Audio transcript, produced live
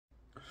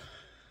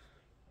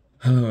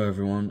Hello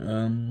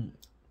everyone.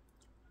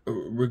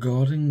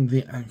 Regarding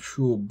the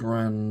actual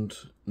brand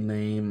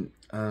name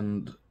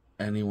and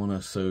anyone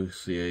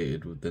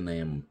associated with the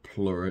name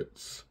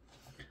Plurits,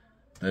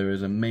 there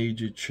is a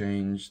major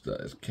change that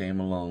has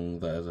came along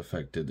that has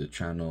affected the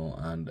channel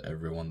and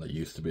everyone that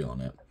used to be on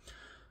it.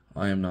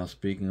 I am now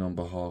speaking on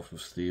behalf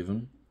of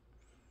Stephen,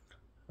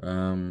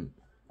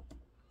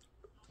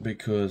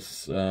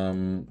 because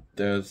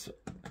there's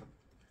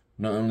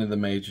not only the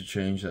major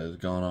change that has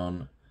gone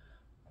on,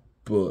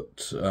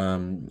 but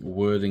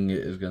wording it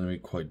is going to be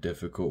quite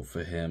difficult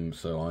for him,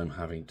 so I'm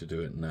having to do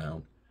it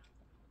now.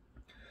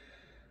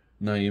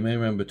 Now, you may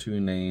remember two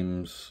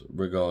names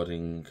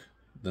regarding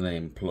the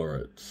name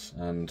Plurits,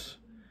 and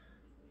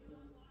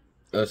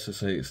let's just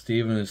say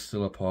Stephen is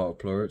still a part of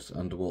Plurits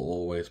and will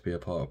always be a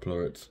part of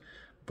Plurits,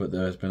 but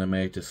there has been a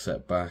major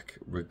setback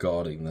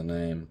regarding the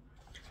name.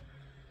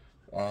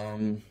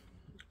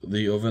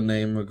 The other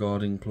name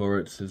regarding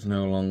Plurits is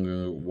no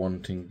longer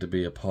wanting to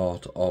be a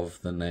part of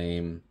the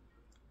name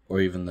or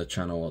even the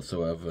channel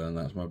whatsoever, and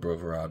that's my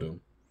brother Adam.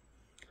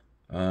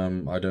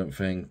 I don't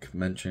think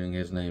mentioning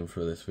his name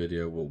for this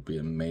video will be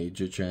a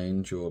major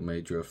change or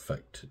major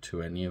effect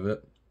to any of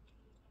it.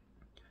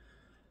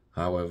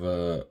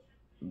 However,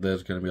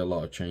 there's going to be a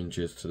lot of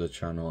changes to the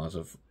channel as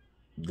of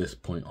this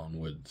point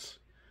onwards.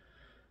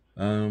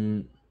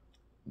 The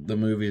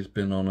movie has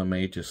been on a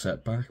major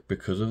setback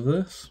because of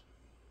this,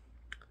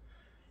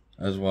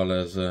 as well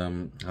as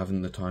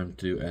having the time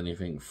to do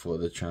anything for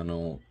the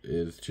channel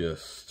is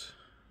just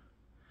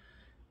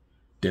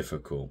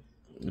difficult.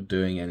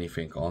 Doing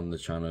anything on the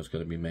channel is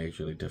going to be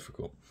majorly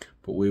difficult,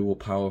 but we will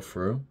power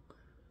through.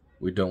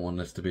 We don't want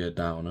this to be a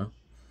downer.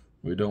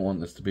 We don't want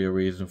this to be a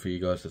reason for you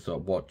guys to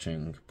stop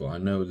watching, but I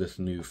know this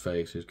new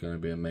face is going to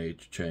be a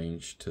major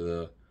change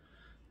to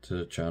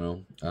the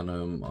channel, and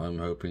I'm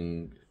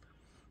hoping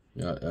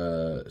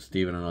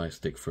Stephen and I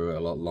stick through it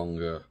a lot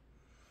longer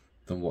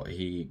than what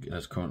he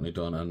has currently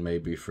done, and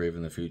maybe for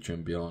even the future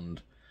and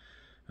beyond.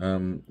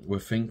 We're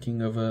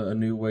thinking of a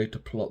new way to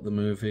plot the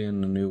movie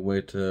and a new way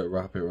to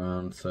wrap it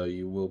around, so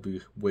you will be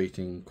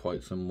waiting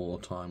quite some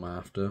more time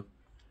after,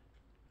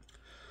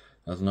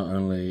 as not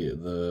only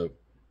the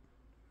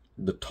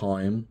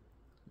time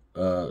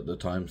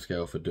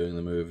scale for doing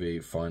the movie,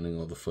 finding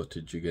all the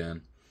footage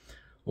again,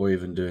 or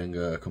even doing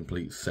a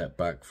complete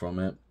setback from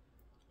it,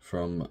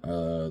 from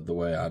the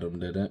way Adam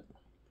did it.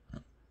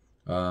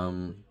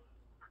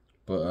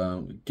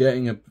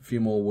 Getting a few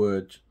more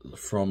words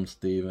from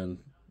Stephen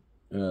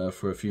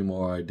for a few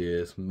more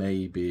ideas,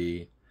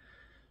 maybe,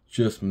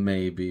 just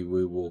maybe,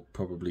 we will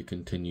probably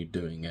continue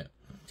doing it.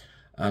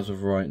 As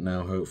of right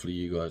now, hopefully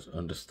you guys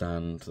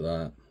understand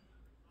that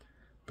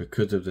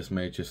because of this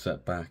major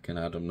setback and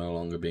Adam no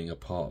longer being a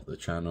part of the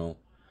channel,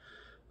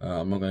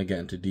 I'm not going to get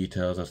into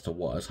details as to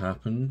what has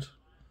happened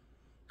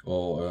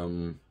or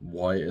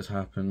why it has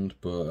happened,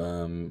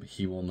 but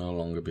he will no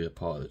longer be a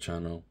part of the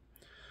channel.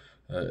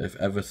 If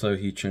ever so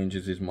he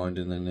changes his mind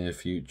in the near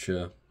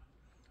future,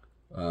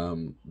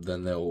 then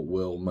there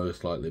will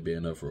most likely be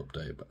another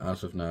update. But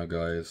as of now,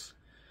 guys,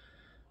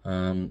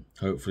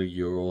 hopefully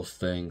you're all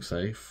staying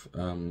safe,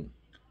 and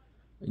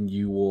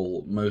you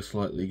will most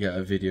likely get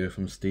a video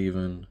from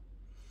Stephen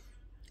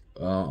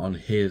on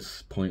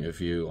his point of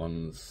view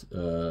on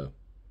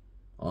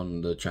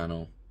the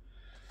channel.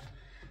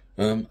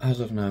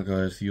 As of now,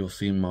 guys, you'll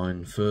see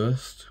mine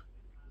first.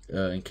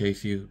 In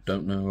case you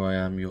don't know who I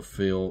am, you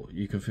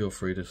can feel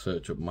free to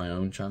search up my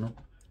own channel.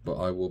 But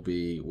I will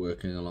be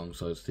working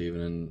alongside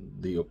Stephen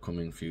in the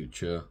upcoming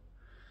future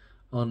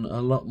on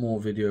a lot more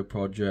video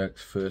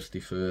projects. Thirsty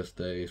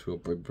Thursdays, we'll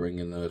be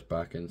bringing those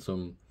back, and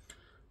some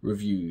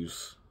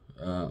reviews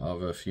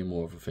of a few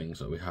more of the things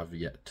that we have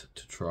yet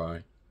to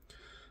try.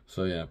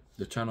 So yeah,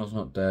 the channel's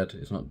not dead,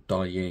 it's not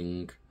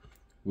dying.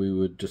 We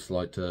would just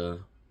like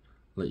to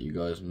let you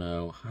guys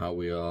know how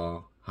we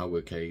are, how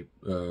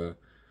we're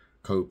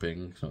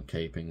coping, it's not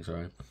caping,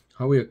 sorry,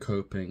 how we are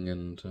coping,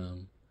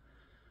 and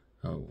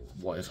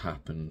what has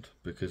happened,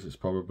 because it's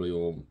probably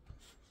all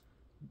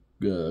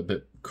a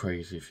bit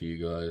crazy for you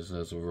guys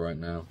as of right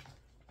now.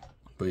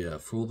 But yeah,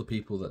 for all the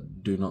people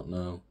that do not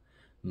know,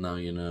 now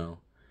you know,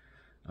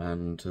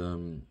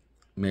 and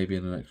maybe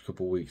in the next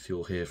couple of weeks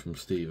you'll hear from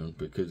Stephen,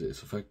 because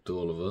it's affected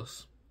all of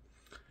us.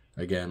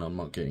 Again, I'm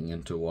not getting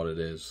into what it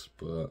is,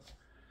 but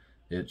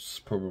it's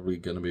probably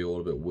going to be all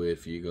a bit weird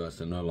for you guys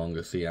to no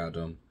longer see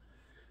Adam.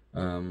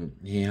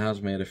 He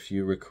has made a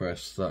few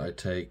requests that I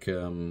take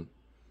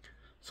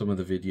some of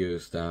the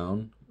videos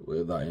down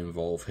that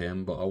involve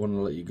him, but I want to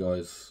let you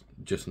guys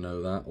just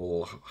know that,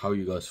 or how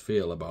you guys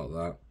feel about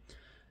that,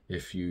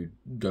 if you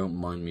don't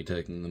mind me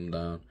taking them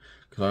down,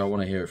 because I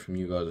want to hear it from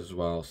you guys as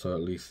well, so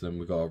at least then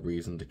we got a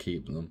reason to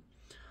keep them.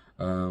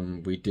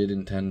 We did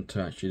intend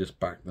to actually just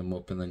back them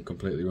up and then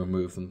completely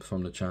remove them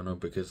from the channel,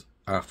 because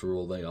after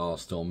all they are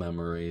still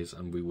memories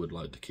and we would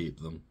like to keep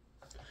them.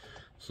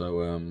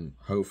 So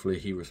hopefully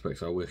he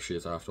respects our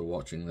wishes after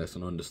watching this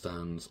and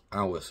understands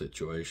our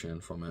situation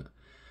from it.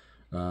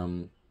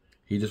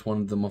 He just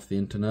wanted them off the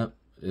internet,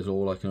 is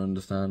all I can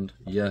understand.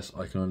 Yes,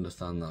 I can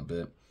understand that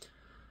bit.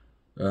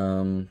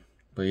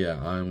 But yeah,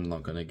 I'm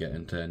not going to get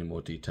into any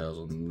more details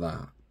on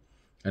that.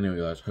 Anyway,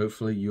 guys,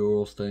 hopefully you're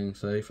all staying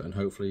safe, and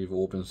hopefully you've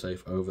all been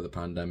safe over the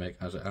pandemic,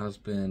 as it has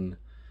been,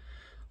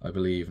 I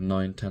believe,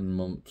 9-10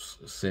 months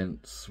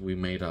since we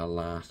made our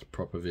last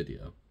proper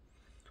video.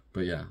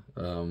 But yeah,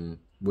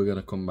 we're going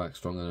to come back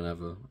stronger than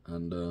ever,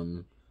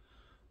 and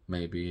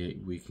maybe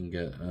we can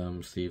get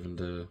Stephen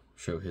to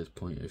show his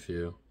point of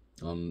view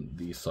on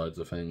these sides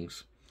of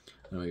things.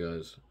 Anyway,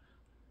 guys,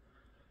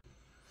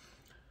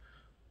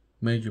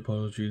 major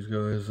apologies,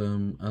 guys.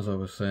 As I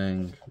was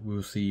saying,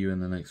 we'll see you in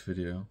the next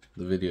video.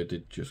 The video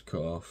did just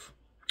cut off,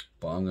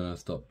 but I'm gonna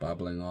stop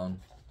babbling on.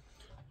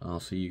 I'll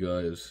see you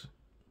guys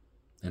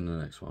in the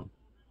next one.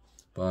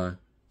 Bye.